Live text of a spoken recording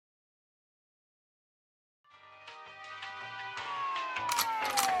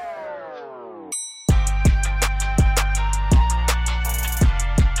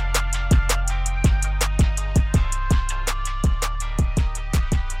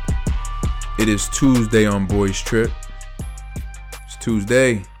It is Tuesday on Boys Trip. It's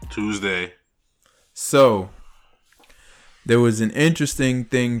Tuesday. So, there was an interesting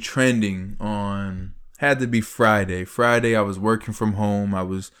thing trending on, had to be Friday. Friday, I was working from home. I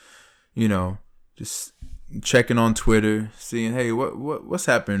was, just checking on Twitter, seeing, hey, what's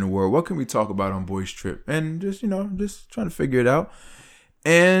happening in the world? What can we talk about on Boys Trip? And just trying to figure it out.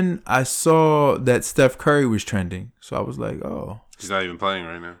 And I saw that Steph Curry was trending. So I was like, oh. He's not even playing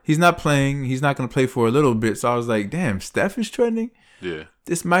right now. He's not playing. He's not going to play for a little bit. So I was like, damn, Steph is trending? Yeah.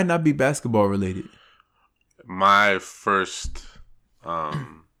 This might not be basketball related. My first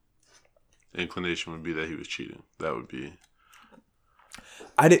inclination would be that he was cheating. That would be...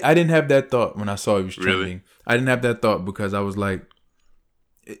 I didn't have that thought when I saw he was trending. Really? I didn't have that thought because I was like,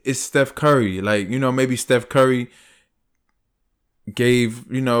 it's Steph Curry. Like, maybe Steph Curry gave,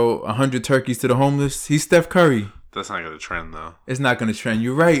 100 turkeys to the homeless. He's Steph Curry. That's not going to trend, though. It's not going to trend.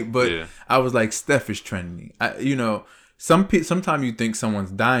 You're right, but yeah. I was like, Steph is trending. Sometimes you think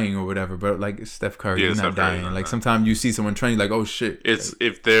someone's dying or whatever, but like it's Steph Curry, he's not dying. Like sometimes you see someone trending, like, oh shit. It's like,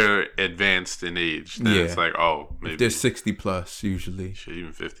 if they're advanced in age, then it's like, oh, maybe if they're 60 plus usually, shit,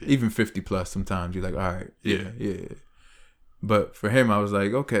 even 50, even 50 plus. Sometimes you're like, all right, yeah. But for him, I was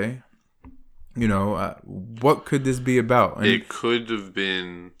like, okay, what could this be about? And it could have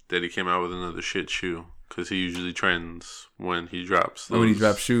been that he came out with another shit shoe. Because he usually trends when he drops those, when he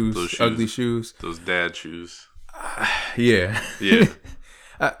drops shoes, ugly shoes. Those dad shoes. Yeah.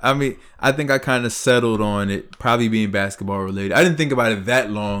 I mean, I think I kind of settled on it probably being basketball related. I didn't think about it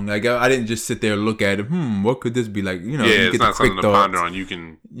that long. Like, I didn't just sit there and look at it. What could this be like? You it's get not something to ponder on. You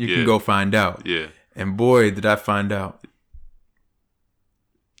can go find out. Yeah. And boy, did I find out.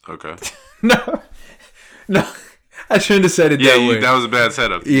 Okay. No. I shouldn't have said it that way. That was a bad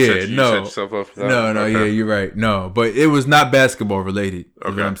setup. You set yourself up for that. No, okay. Yeah, you're right. No, but it was not basketball related. Is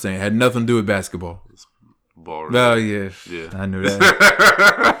Okay. what I'm saying. It had nothing to do with basketball. Ball related. Oh, yeah. I knew that.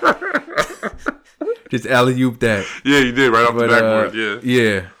 Just alley-oop that. Yeah, you did. Right off the backboard.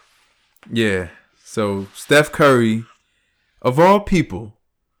 Yeah. So, Steph Curry, of all people.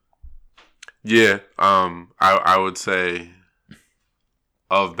 Yeah. I would say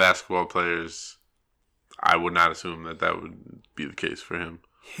of basketball players, I would not assume that would be the case for him.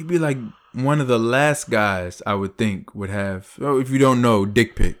 He'd be like one of the last guys I would think would have, if you don't know,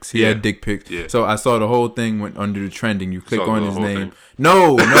 dick pics. He had dick pics. Yeah. So I saw the whole thing went under the trending. You click on his name. Thing?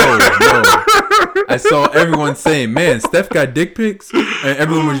 No. I saw everyone saying, man, Steph got dick pics? And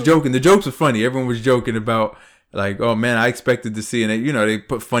everyone was joking. The jokes were funny. Everyone was joking about, like, oh, man, I expected to see. And, they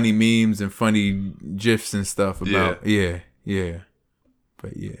put funny memes and funny GIFs and stuff about, yeah.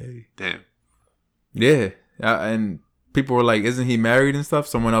 But, yeah. Damn. Yeah, and people were like, isn't he married and stuff?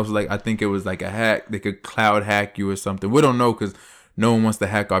 Someone else was like, I think it was like a hack. They could cloud hack you or something. We don't know because no one wants to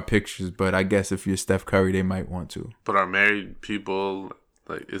hack our pictures. But I guess if you're Steph Curry, they might want to. But are married people,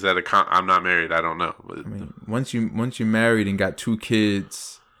 like, is that I'm not married. I don't know. But I mean, once you're married and got 2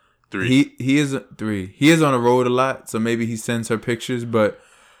 kids. 3. He is 3. He is on the road a lot. So maybe he sends her pictures. But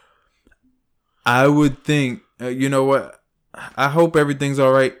I would think, you know what? I hope everything's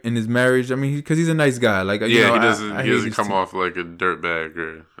all right in his marriage. I mean, because he's a nice guy. Like, he doesn't come off like a dirtbag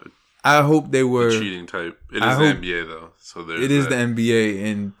or. I hope they were a cheating type. It is the NBA though, so there's. It is the NBA,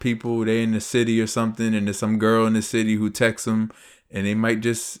 and people they in the city or something, and there's some girl in the city who texts them, and they might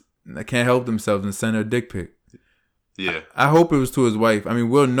just can't help themselves and send her a dick pic. Yeah. I hope it was to his wife. I mean,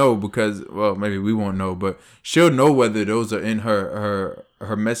 we'll know because, well, maybe we won't know, but she'll know whether those are in her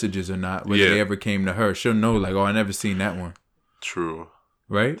messages or not. Whether they ever came to her, she'll know. Like, oh, I never seen that one. True.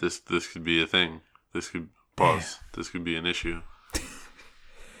 Right? This could be a thing. This could pause. Yeah. This could be an issue.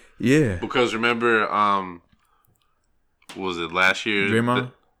 Yeah. Because remember, was it last year?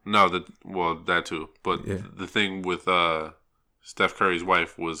 Draymond? That too. But the thing with Steph Curry's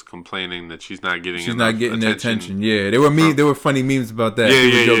wife was complaining that she's not getting the attention. Yeah, there were funny memes about that.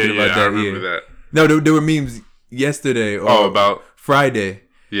 Yeah. I remember that. No, there were memes yesterday or about Friday.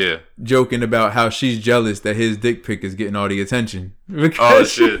 Yeah. Joking about how she's jealous that his dick pic is getting all the attention. Oh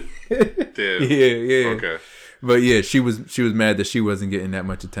shit. Damn. Yeah. Okay. But yeah, she was mad that she wasn't getting that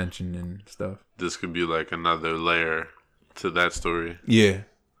much attention and stuff. This could be like another layer to that story. Yeah.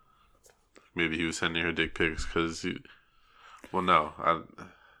 Maybe he was sending her dick pics because well, no. I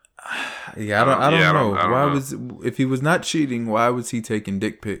don't know. If he was not cheating, why was he taking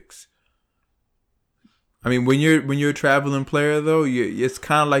dick pics? I mean, when you're a traveling player though, it's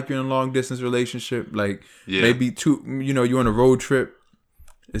kind of like you're in a long distance relationship. Like maybe you're on a road trip.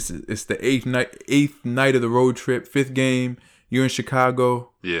 It's the eighth night of the road trip, 5th game. You're in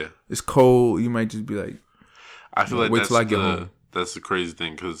Chicago. Yeah, it's cold. You might just be like, I feel like wait till I get home. That's the crazy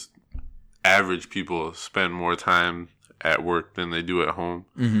thing because average people spend more time at work than they do at home,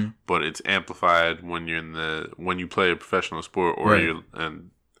 but it's amplified when you play a professional sport or you're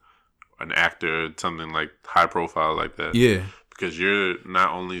an actor, something like high profile like that. Yeah. Because you're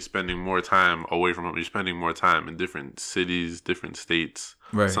not only spending more time away from home, you're spending more time in different cities, different states,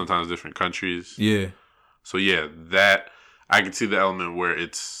 sometimes different countries. Yeah. So yeah, that I can see the element where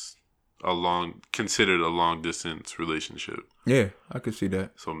it's considered a long distance relationship. Yeah, I could see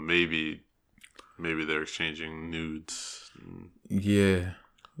that. So maybe they're exchanging nudes. Yeah.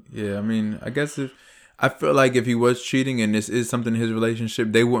 I mean, I guess I feel like if he was cheating and this is something in his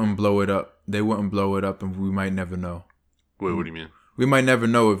relationship, they wouldn't blow it up. And we might never know. Wait, what do you mean? We might never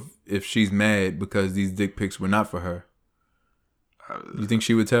know if she's mad because these dick pics were not for her. You think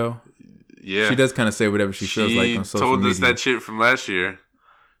she would tell? Yeah. She does kind of say whatever she feels like on social media. She told us that shit from last year.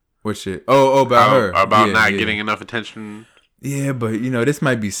 What shit? Oh, about her. About not getting enough attention. Yeah, but, this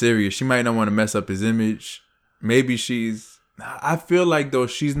might be serious. She might not want to mess up his image. Maybe I feel like, though,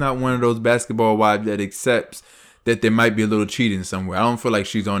 she's not one of those basketball wives that accepts that there might be a little cheating somewhere. I don't feel like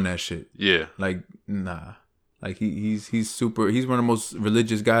she's on that shit. Yeah. Like, nah. Like, he's he's one of the most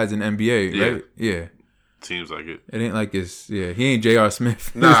religious guys in the NBA, right? Yeah. Seems like it. It ain't like he ain't J.R.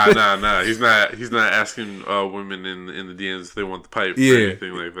 Smith. Nah. He's not asking women in the DMs if they want the pipe or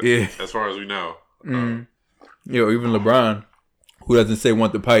anything like that. Yeah. As far as we know. Even LeBron, who doesn't say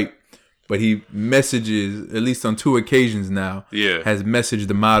want the pipe, but he messages, at least on 2 occasions now, has messaged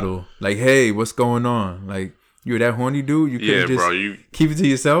the model, like, hey, what's going on? Like, you're that horny dude? You couldn't just bro, you keep it to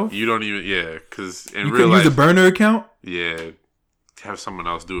yourself? You don't even, because in you real life. You use a burner account? Yeah. Have someone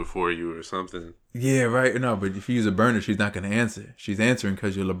else do it for you or something. Yeah, right. No, but if you use a burner, she's not going to answer. She's answering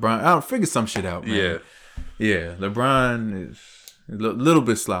because you're LeBron. I don't figure some shit out, man. Yeah. LeBron is a little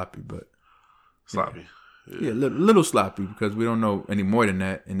bit sloppy, but. Sloppy. Yeah, little sloppy because we don't know any more than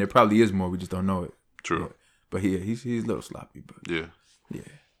that. And there probably is more. We just don't know it. True. Yeah. But he's a little sloppy. But Yeah.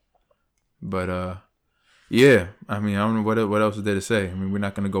 But, yeah. I mean, I don't know what else is there to say. I mean, we're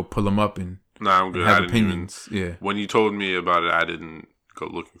not going to go pull him up and. Nah, I'm good. Have opinions. When you told me about it, I didn't go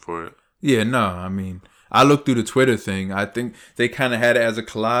looking for it. Yeah, no. I mean, I looked through the Twitter thing. I think they kind of had it as a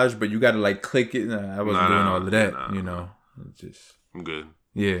collage, but you got to like click it. Nah, I wasn't doing all of that. I'm good.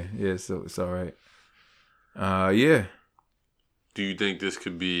 Yeah. So it's all right. Yeah. Do you think this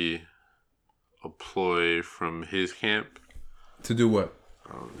could be a ploy from his camp? To do what?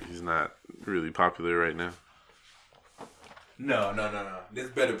 He's not really popular right now. No. There's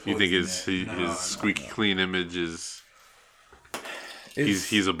better. You think his squeaky clean image is?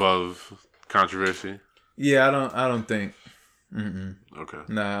 He's above controversy. Yeah, I don't think. Okay.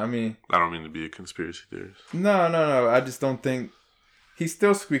 Nah, I mean, I don't mean to be a conspiracy theorist. No. I just don't think he's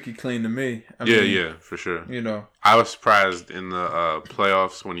still squeaky clean to me. I mean, for sure. I was surprised in the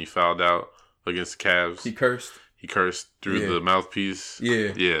playoffs when he fouled out against the Cavs. He cursed through the mouthpiece.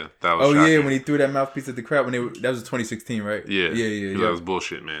 Yeah. That was shocking. When he threw that mouthpiece at the crowd that was 2016, right? Yeah. That was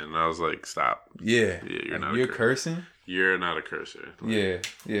bullshit, man. And I was like, stop. Yeah. You're not. You're cursing. You're not a cursor. Yeah,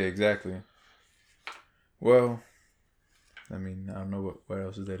 exactly. Well, I mean, I don't know what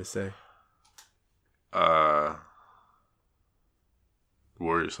else is there to say.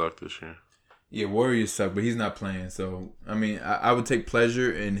 Warriors suck this year. Yeah, Warriors suck, but he's not playing. So, I mean, I would take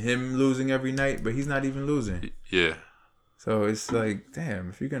pleasure in him losing every night, but he's not even losing. Yeah. So it's like, damn,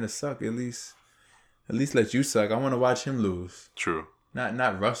 if you're gonna suck, at least let you suck. I want to watch him lose. True.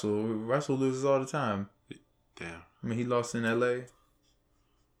 Not Russell. Russell loses all the time. Damn. I mean, he lost in L.A.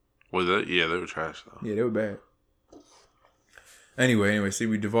 Was that? Yeah, they were trash though. Yeah, they were bad. Anyway, see,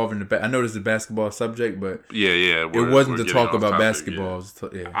 we devolved into. I know this is a basketball subject, but it wasn't to talk about basketball.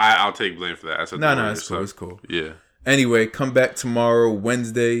 Yeah. I'll take blame for that. No, it's cool. It's cool. Yeah. Anyway, come back tomorrow,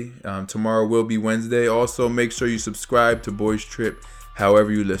 Wednesday. Tomorrow will be Wednesday. Also, make sure you subscribe to Boys Trip,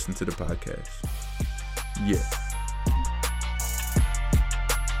 however you listen to the podcast. Yeah.